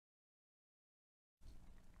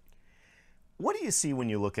What do you see when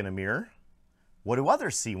you look in a mirror? What do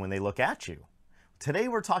others see when they look at you? Today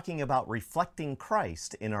we're talking about reflecting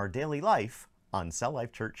Christ in our daily life on Cell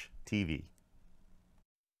Life Church TV.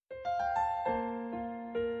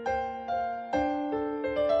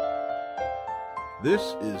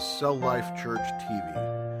 This is Cell Life Church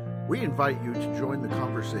TV. We invite you to join the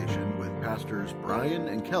conversation with Pastors Brian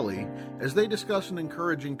and Kelly as they discuss an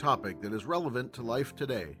encouraging topic that is relevant to life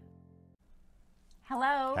today.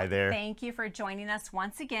 Hello. Hi there. Thank you for joining us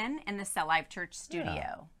once again in the Cell Life Church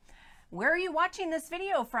studio. Where are you watching this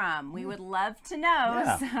video from? We would love to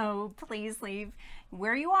know, so please leave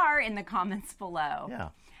where you are in the comments below.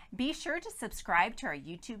 Be sure to subscribe to our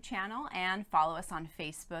YouTube channel and follow us on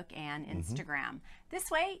Facebook and Instagram. This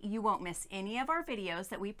way, you won't miss any of our videos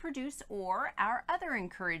that we produce or our other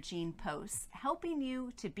encouraging posts, helping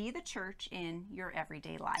you to be the church in your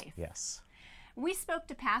everyday life. Yes. We spoke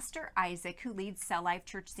to Pastor Isaac, who leads Cell Life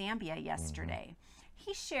Church Zambia, yesterday.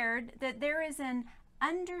 He shared that there is an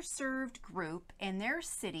underserved group in their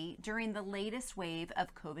city during the latest wave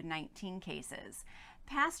of COVID-19 cases.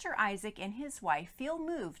 Pastor Isaac and his wife feel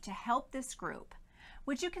moved to help this group.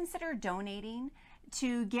 Would you consider donating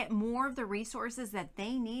to get more of the resources that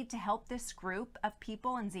they need to help this group of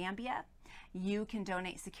people in Zambia? You can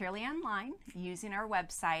donate securely online using our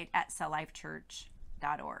website at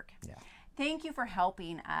celllifechurch.org. Thank you for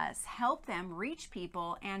helping us help them reach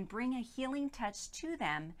people and bring a healing touch to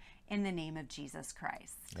them in the name of Jesus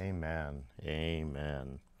Christ. Amen.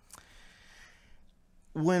 Amen.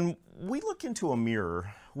 When we look into a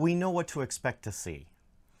mirror, we know what to expect to see.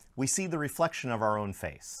 We see the reflection of our own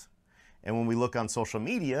face. And when we look on social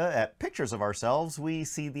media at pictures of ourselves, we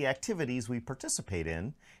see the activities we participate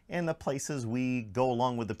in and the places we go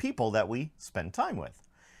along with the people that we spend time with.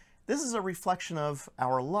 This is a reflection of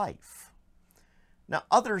our life. Now,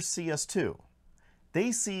 others see us too.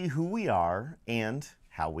 They see who we are and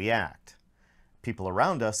how we act. People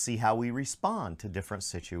around us see how we respond to different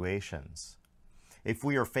situations. If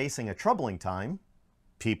we are facing a troubling time,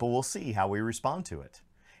 people will see how we respond to it.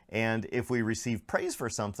 And if we receive praise for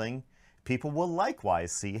something, people will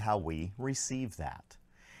likewise see how we receive that.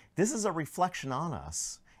 This is a reflection on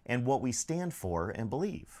us and what we stand for and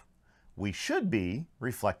believe. We should be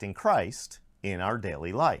reflecting Christ in our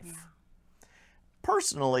daily life.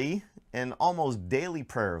 Personally, an almost daily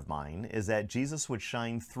prayer of mine is that Jesus would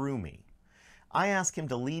shine through me. I ask Him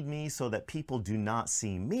to lead me so that people do not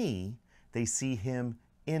see me, they see Him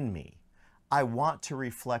in me. I want to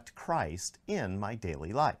reflect Christ in my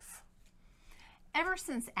daily life. Ever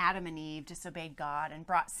since Adam and Eve disobeyed God and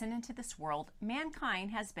brought sin into this world,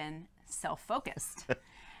 mankind has been self-focused.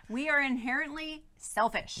 We are inherently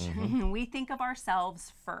selfish. We think of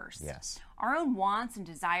ourselves first. Our own wants and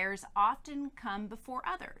desires often come before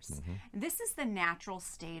others. This is the natural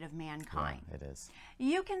state of mankind. It is.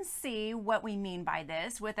 You can see what we mean by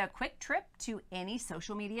this with a quick trip to any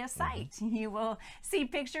social media site. You will see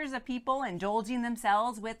pictures of people indulging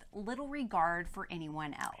themselves with little regard for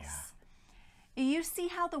anyone else. You see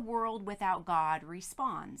how the world without God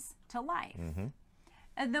responds to life.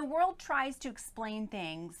 The world tries to explain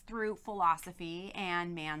things through philosophy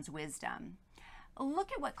and man's wisdom.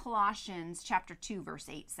 Look at what Colossians chapter 2, verse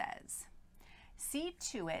 8 says. See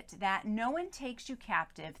to it that no one takes you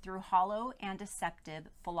captive through hollow and deceptive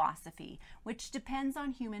philosophy, which depends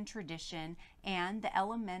on human tradition and the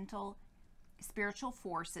elemental spiritual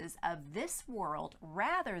forces of this world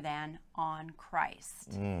rather than on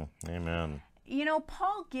Christ. Amen. You know,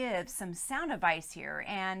 Paul gives some sound advice here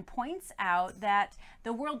and points out that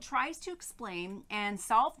the world tries to explain and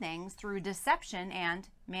solve things through deception and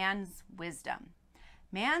man's wisdom.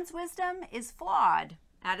 Man's wisdom is flawed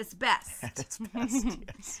at its best. At its best,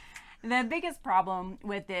 yes. The biggest problem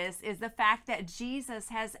with this is the fact that Jesus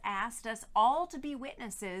has asked us all to be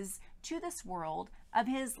witnesses to this world of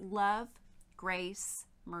His love, grace,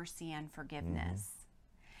 mercy, and forgiveness.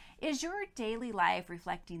 Is your daily life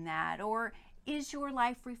reflecting that, or is your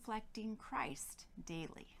life reflecting Christ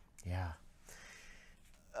daily?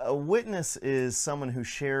 A witness is someone who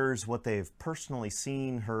shares what they've personally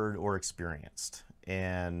seen, heard, or experienced.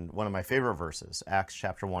 And one of my favorite verses, Acts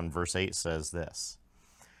chapter 1, verse 8 says this: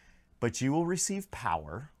 "But you will receive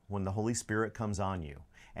power when the Holy Spirit comes on you,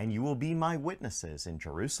 and you will be my witnesses in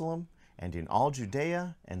Jerusalem and in all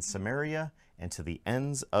Judea and Samaria and to the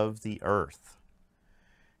ends of the earth."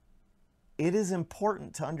 It is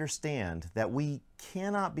important to understand that we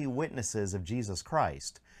cannot be witnesses of Jesus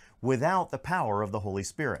Christ without the power of the Holy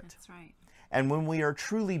Spirit. That's right. And when we are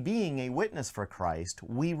truly being a witness for Christ,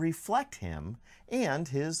 we reflect Him and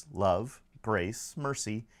His love, grace,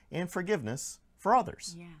 mercy, and forgiveness for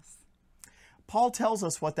others. Yes. Paul tells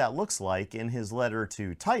us what that looks like in his letter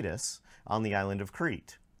to Titus on the island of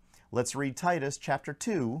Crete. Let's read Titus chapter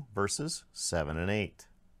 2, verses 7 and 8.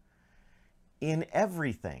 In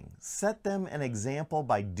everything, set them an example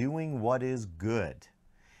by doing what is good.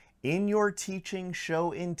 In your teaching,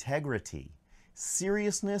 show integrity,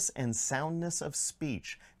 seriousness and soundness of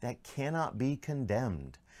speech that cannot be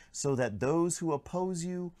condemned, so that those who oppose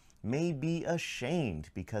you may be ashamed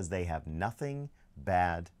because they have nothing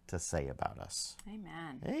bad to say about us.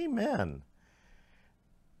 Amen. Amen.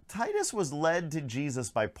 Titus was led to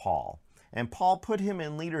Jesus by Paul, and Paul put him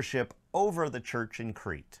in leadership over the church in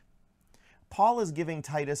Crete. Paul is giving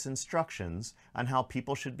Titus instructions on how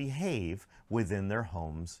people should behave within their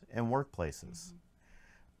homes and workplaces.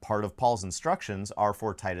 Part of Paul's instructions are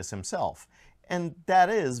for Titus himself, and that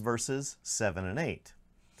is verses 7 and 8.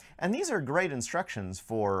 And these are great instructions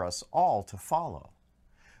for us all to follow.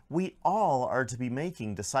 We all are to be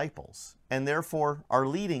making disciples, and therefore are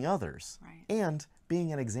leading others, Right. and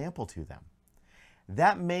being an example to them.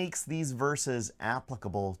 That makes these verses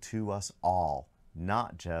applicable to us all,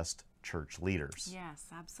 not just church leaders. Yes,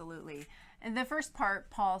 absolutely. And the first part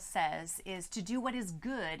Paul says is to do what is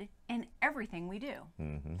good in everything we do.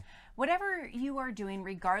 Whatever you are doing,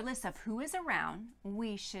 regardless of who is around,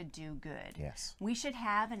 we should do good. Yes. We should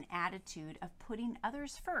have an attitude of putting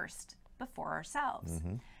others first before ourselves.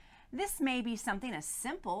 This may be something as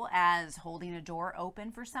simple as holding a door open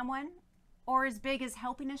for someone, or as big as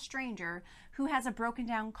helping a stranger who has a broken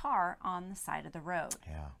down car on the side of the road.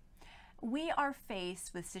 Yeah. We are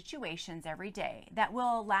faced with situations every day that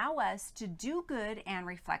will allow us to do good and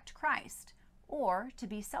reflect Christ, or to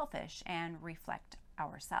be selfish and reflect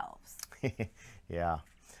ourselves. Yeah.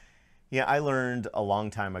 Yeah, I learned a long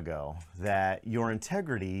time ago that your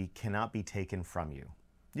integrity cannot be taken from you.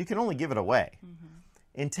 You can only give it away.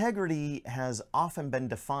 Integrity has often been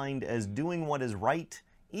defined as doing what is right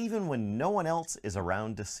even when no one else is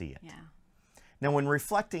around to see it. Yeah. Now, when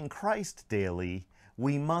reflecting Christ daily,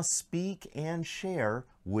 we must speak and share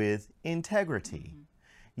with integrity,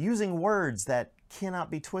 using words that cannot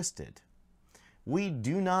be twisted. We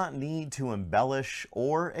do not need to embellish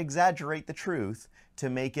or exaggerate the truth to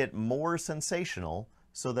make it more sensational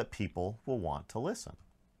so that people will want to listen.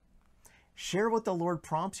 Share what the Lord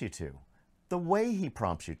prompts you to, the way He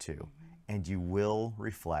prompts you to, and you will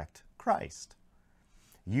reflect Christ.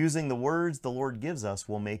 Using the words the Lord gives us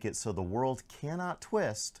will make it so the world cannot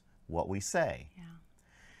twist what we say. Yeah.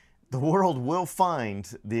 The world will find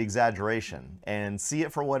the exaggeration and see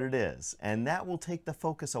it for what it is, and that will take the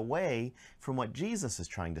focus away from what Jesus is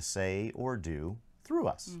trying to say or do through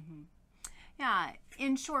us. Yeah,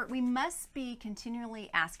 in short, we must be continually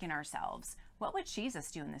asking ourselves, what would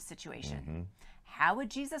Jesus do in this situation? How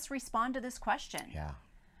would Jesus respond to this question? Yeah,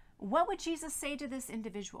 What would Jesus say to this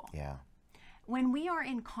individual? yeah, When we are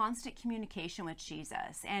in constant communication with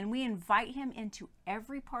Jesus and we invite Him into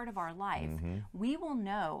every part of our life, we will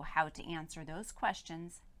know how to answer those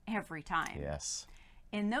questions every time. yes,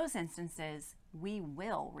 In those instances, we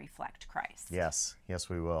will reflect Christ. yes, yes,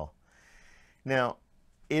 we will. Now,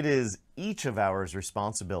 it is each of ours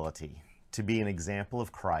responsibility to be an example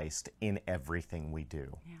of Christ in everything we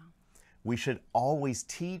do. Yeah. We should always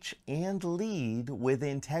teach and lead with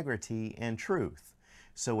integrity and truth,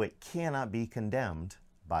 so it cannot be condemned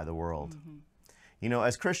by the world. You know,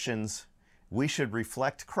 as Christians, we should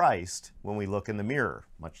reflect Christ when we look in the mirror,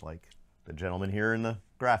 much like the gentleman here in the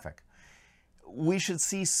graphic. We should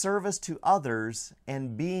see service to others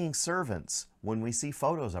and being servants when we see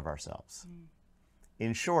photos of ourselves.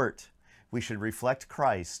 In short, we should reflect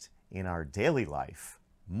Christ in our daily life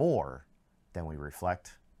more than we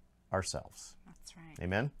reflect ourselves. That's right.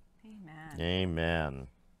 Amen? Amen. Amen.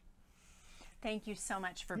 Thank you so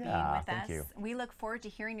much for Yeah, being with thank us. you. We look forward to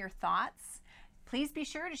hearing your thoughts. Please be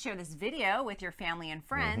sure to share this video with your family and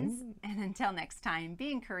friends. And until next time,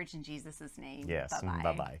 be encouraged in Jesus' name. Yes. Bye-bye.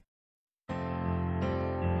 Bye-bye.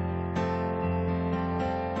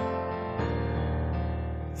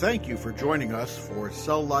 Thank you for joining us for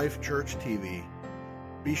Cell Life Church TV.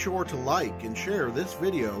 Be sure to like and share this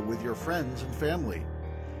video with your friends and family.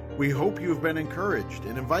 We hope you have been encouraged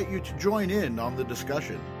and invite you to join in on the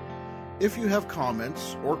discussion. If you have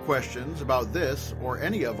comments or questions about this or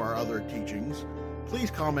any of our other teachings, please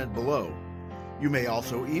comment below. You may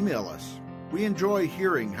also email us. We enjoy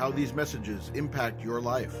hearing how these messages impact your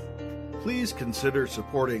life. Please consider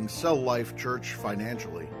supporting Cell Life Church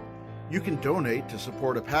financially. You can donate to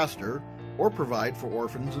support a pastor or provide for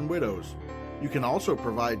orphans and widows. You can also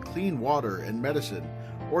provide clean water and medicine,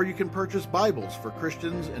 or you can purchase Bibles for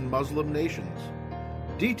Christians in Muslim nations.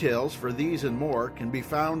 Details for these and more can be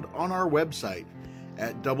found on our website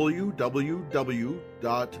at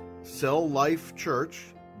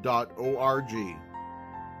www.celllifechurch.org.